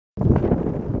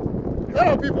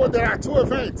Hello people, there are two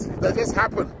events that just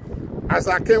happened as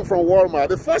I came from Walmart.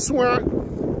 The first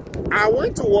one, I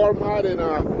went to Walmart and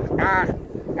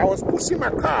I was pushing my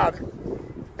cart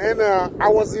and I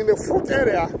was in the fruit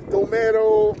area,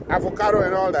 tomato, avocado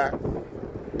and all that.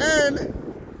 And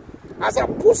as I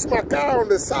pushed my car on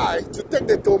the side to take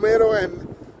the tomato and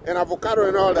avocado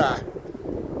and all that,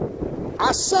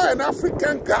 I saw an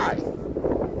African guy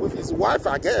with his wife,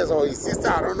 I guess, or his sister,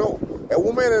 I don't know, a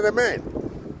woman and a man.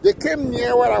 They came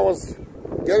near where I was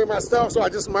getting my stuff, so I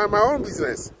just mind my own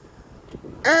business.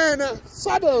 And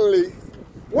suddenly,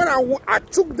 when I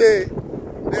took the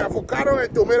avocado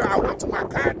and tomato, I went to my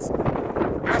cart,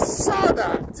 I saw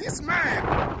that this man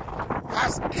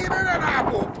has eaten an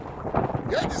apple.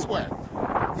 Get this way.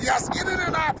 He has eaten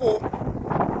an apple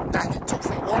that he took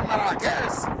from Walmart, I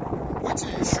guess, which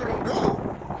you shouldn't do.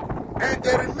 And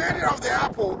the remainder of the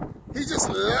apple, he just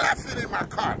left it in my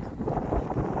cart.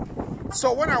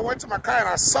 So when I went to my car and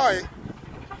I saw it,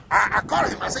 I called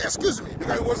him. I said, excuse me,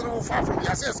 because he wasn't even far from me.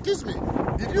 I said, excuse me,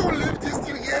 did you leave this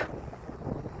thing here?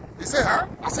 He said, huh?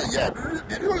 I said, yeah,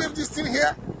 did you leave this thing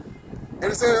here? And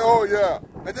he said, oh, yeah.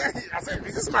 And then I said,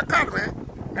 this is my car, man.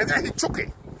 And then he took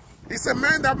it. He said,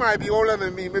 man, that might be older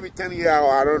than me, maybe 10 years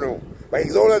or I don't know. But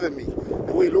he's older than me,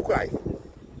 the way he look like.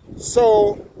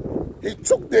 So he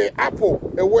took the apple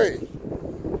away.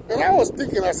 And I was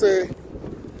thinking, I said,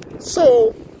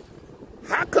 so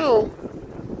how come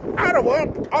out of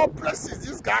all places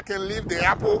this guy can leave the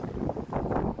apple,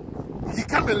 he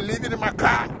come and leave it in my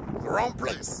car, the wrong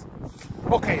place?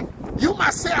 Okay, you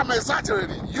might say I'm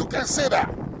exaggerating. You can say that.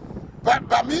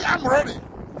 But me, I'm ready.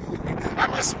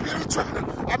 I'm a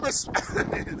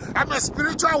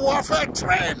spiritual warfare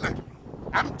trained.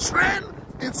 I'm trained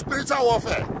in spiritual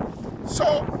warfare.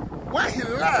 So when he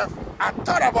left, I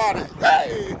thought about it.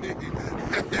 Hey,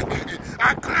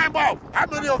 I climb up. How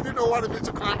many of you know what it means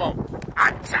to climb up?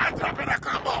 I charge up and I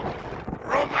climb up.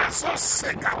 Romaso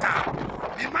sekata.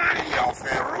 Imani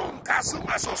oferum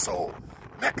kasuma soso.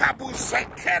 Mekabu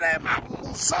sekere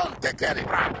mamuson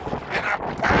tekeribra. And I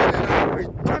bind and I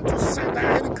return to sender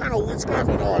any kind of witchcraft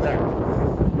and all that.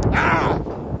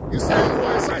 You say you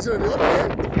are exaggerating, okay?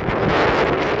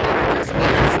 That's a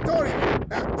story,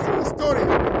 a true story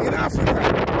in Africa.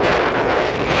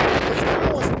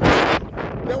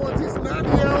 There was this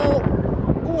 9-year-old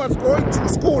who was going to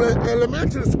school,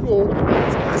 elementary school,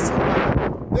 passing by.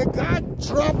 The guy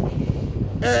dropped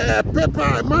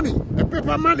paper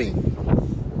money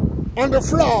on the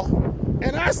floor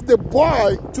and asked the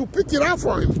boy to pick it up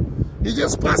for him. He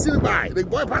just passing by. The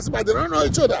boy passing by. They don't know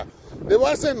each other. The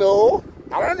boy said, no,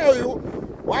 I don't know you.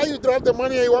 Why you drop the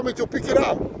money and you want me to pick it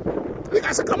up? The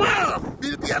guy said, come on,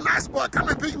 be a nice boy. Come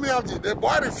and pick me up. The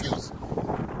boy refused.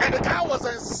 And the guy was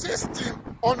insisting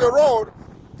on the road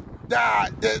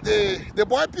that the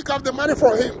boy pick up the money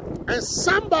for him. And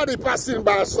somebody passing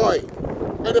by saw it.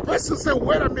 And the person said,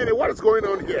 wait a minute, what is going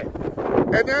on here?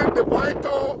 And then the boy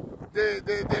told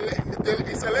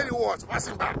it's a lady who was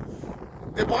passing by.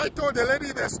 The boy told the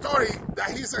lady the story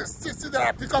that he's insisting that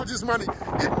I pick up this money.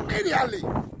 Immediately,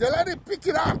 the lady picked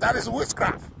it up. That is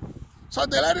witchcraft. So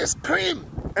the lady screamed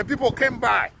and people came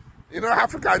by. You know,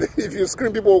 Africa, if you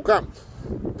scream, people will come.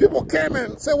 People came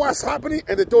and said, what's happening?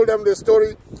 And they told them the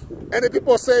story. And the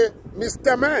people say,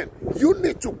 Mr. Man, you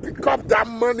need to pick up that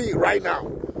money right now.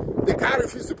 The guy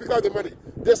refused to pick up the money.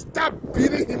 They start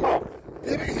beating him up.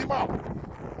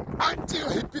 Until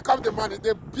he picked up the money.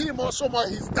 They beat him up so much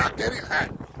he started getting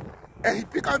hurt. And he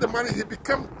picked up the money. He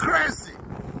became crazy.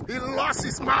 He lost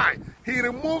his mind. He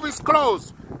removed his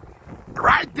clothes.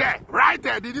 Right there.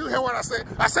 Did you hear what I said?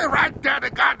 I said right there,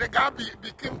 the guy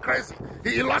became crazy.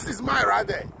 He lost his mind right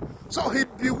there. So he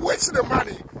bewitched the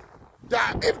money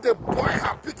that if the boy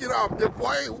had picked it up, the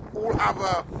boy would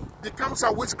have become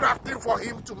some witchcraft thing for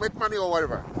him to make money or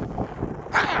whatever.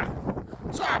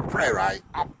 So I pray, right?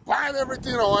 I bind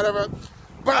everything or whatever.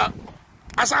 But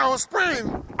as I was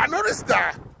praying, I noticed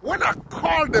that when I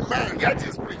called the man, get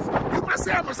this please. You must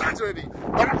say I'm exaggerating,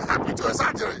 but I'm happy to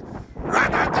exaggerate.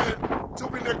 Rather than to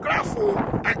be neglectful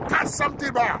and catch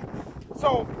something bad.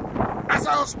 So as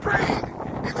I was praying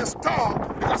in the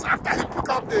store, because after he picked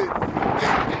up the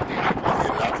apple, he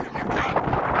left in my car.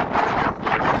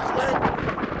 And on his way,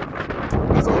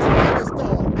 as I was praying in the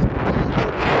store,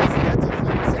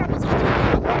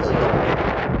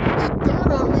 it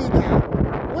dawned on me that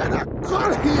when I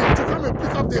called him to come and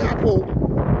pick up the apple,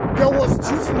 there was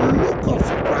this look of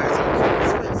surprise on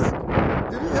his face.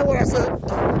 Did you hear what I said?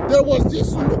 There was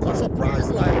this look of surprise,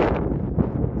 like,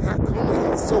 how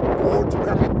come he's so bold to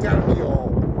come and tell me, or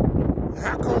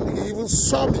how come he even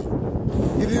saw me?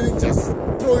 He didn't just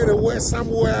throw it away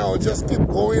somewhere or just keep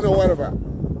going or whatever.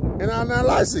 and I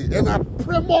analyze it, and I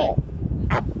pray more.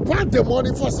 I plant the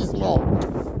money forces more.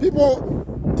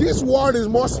 People, this world is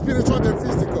more spiritual than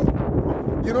physical.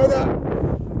 You know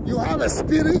that? You have a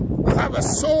spirit, you have a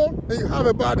soul, and you have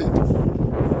a body.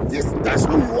 That's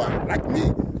who you are, like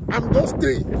me. I'm those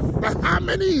three. But how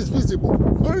many is visible?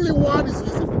 Only one is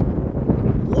visible.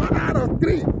 1 out of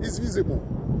 3 is visible.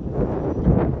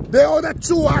 The other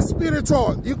 2 are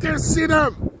spiritual. You can see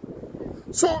them.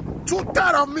 So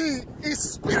 2/3 of me is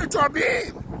spiritual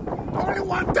being. Only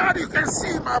 1/3 you can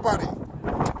see in my body.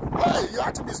 Hey, you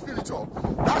have to be spiritual.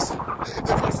 That's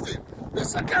the first thing. The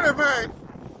second event,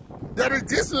 there is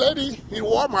this lady in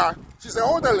Walmart. She's an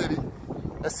older lady,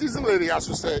 a seasoned lady, I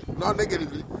should say, not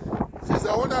negatively. She's an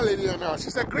older lady and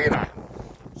she's a greeter.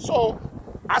 So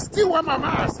I still wear my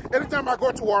mask anytime I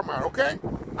go to Walmart, okay?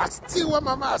 I still wear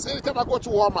my mask anytime I go to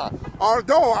Walmart.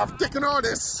 Although I've taken all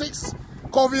the 6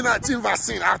 COVID-19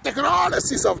 vaccines, I've taken all the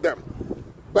 6 of them.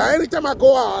 But anytime I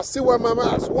go out, I still wear my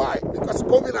mask. Why? Because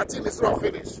COVID-19 is not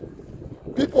finished.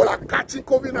 People are catching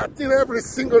COVID-19 every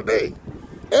single day.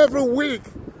 Every week,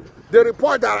 they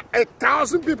report that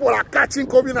 1,000 people are catching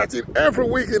COVID-19 every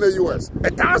week in the U.S.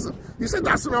 1,000. You say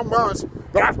that's not much,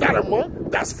 but after a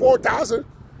month, that's 4,000.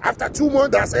 After 2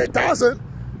 months, that's 8,000.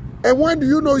 And when do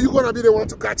you know you're going to be the one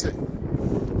to catch it?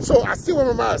 So I still wear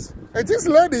my mask. And this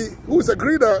lady, who's a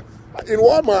greeter in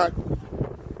Walmart,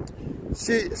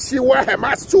 she wears her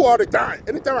mask too all the time.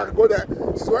 Anytime I go there,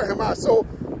 she wears her mask. So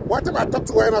one time I talk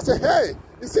to her and I say, hey,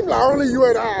 it seems like only you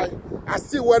and I are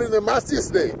still wearing the mask this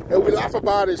day. And we laugh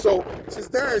about it. So she's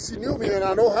there and she knew me and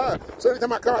I know her. So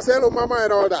anytime I come, I say, hello, mama,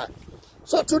 and all that.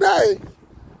 So today,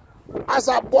 as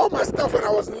I bought my stuff and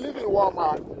I was leaving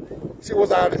Walmart, she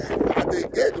was at the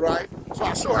gate, right? So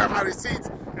I show her my receipt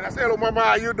and I say, hello, mama,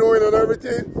 how you doing and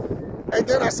everything? And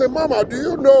then I said, mama, do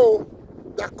you know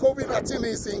that COVID-19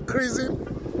 is increasing,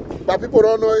 but people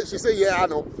don't know it? She said, yeah, I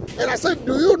know. And I said,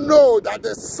 do you know that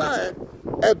the sign,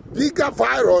 a bigger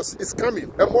virus is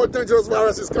coming, a more dangerous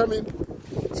virus is coming?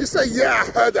 She said, yeah,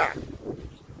 I heard that.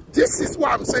 This is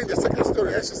what I'm saying, the second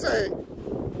story. And she said,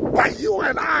 but you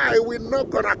and I, we're not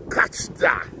going to catch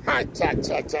that.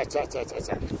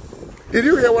 Did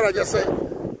you hear what I just said?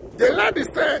 The lady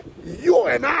said, you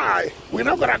and I, we're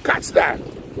not going to catch that.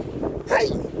 Hey,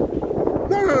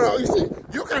 no. You see,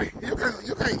 you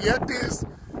can hear this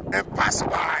and pass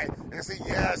by and say,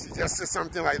 yeah, she just said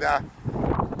something like that.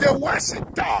 The way she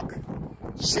talked,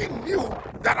 she knew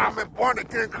that I'm a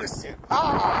born-again Christian.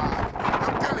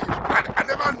 I'm telling you, I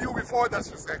never knew before that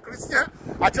she was a Christian.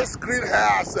 I just greet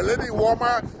her as a lady in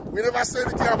Walmart. We never said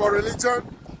anything about religion.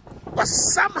 But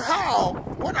somehow,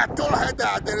 when I told her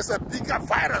that there is a bigger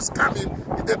virus coming,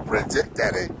 they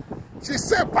predicted it, she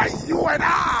said, but you and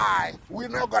I, we're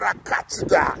not going to catch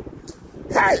that.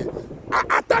 Hey,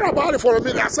 I thought about it for a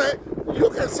minute. I said, you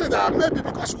can say that maybe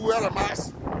because we wear a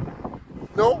mask.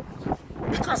 No,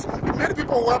 because many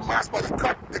people wear masks, but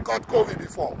they got COVID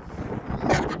before.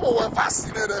 Many people were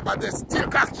vaccinated, but they still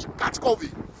catch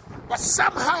COVID. But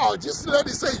somehow, this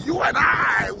lady said, you and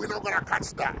I, we're not going to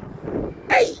catch that.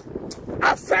 Hey,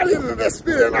 I fell into the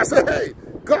spirit and I said, hey,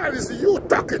 God, is you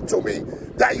talking to me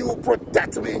that you will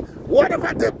protect me.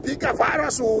 Whatever the bigger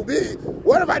virus will be,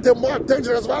 whatever the more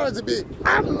dangerous virus will be,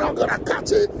 I'm not going to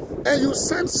catch it. And you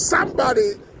send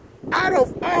somebody out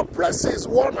of all places,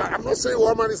 Walmart. I'm not saying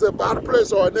Walmart is a bad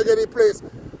place or a negative place.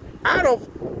 Out of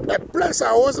a place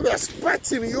I wasn't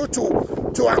expecting you to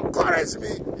encourage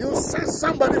me, you send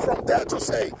somebody from there to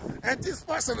say, and this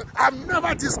person, I've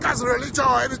never discussed religion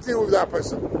or anything with that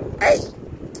person. Hey,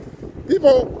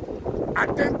 people, I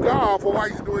thank God for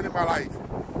what he's doing in my life.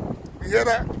 You hear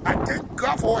that? I thank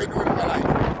God for what he's doing in my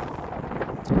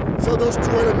life. So those 2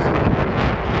 elements,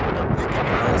 the bigger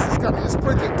virus is coming. It's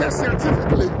predicted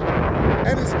scientifically,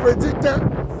 and it's predicted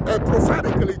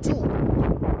prophetically too.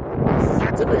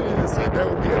 Scientifically, they say there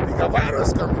will be a bigger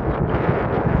virus coming.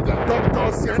 The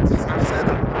doctors, scientists have said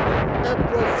that. And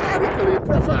prophetically,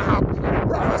 prophets have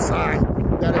prophesied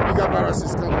that a bigger virus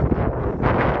is coming.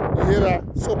 You hear that?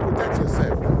 So protect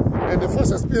yourself. And the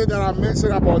first experience that I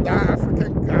mentioned about that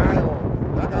African guy,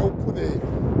 or that guy who put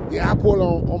the apple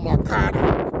on my card,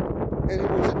 and it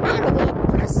was out of all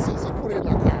places he put it in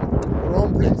my car.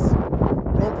 Wrong place.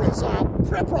 Wrong place. So I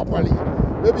pray properly.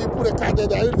 Maybe you put a card there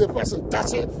that if the person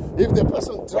touch it, if the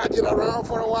person drag it around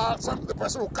for a while, the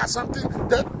person will catch something,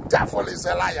 the devil is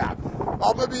a liar.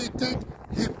 Or maybe you think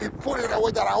he put it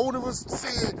away that I won't even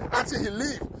see it until he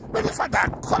leave. But the fact that I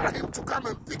called him to come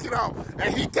and pick it up,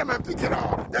 and he came and picked it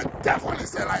up, the devil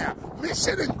is a liar.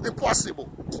 Mission impossible.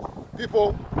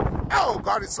 People, oh,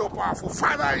 God is so powerful.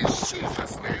 Father, in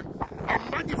Jesus' name, I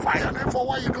magnify your name for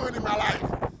what you're doing in my life.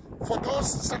 For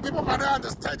those, some people might not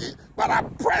understand it, but I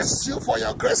praise you for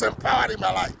your grace and power in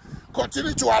my life.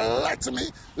 Continue to alert me.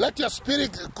 Let your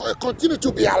spirit continue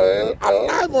to be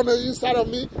alive on the inside of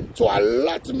me, to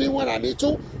alert me when I need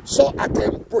to, so I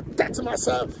can protect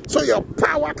myself, so your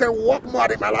power can work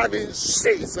more in my life in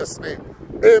Jesus' name.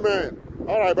 Amen.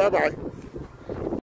 All right, bye-bye.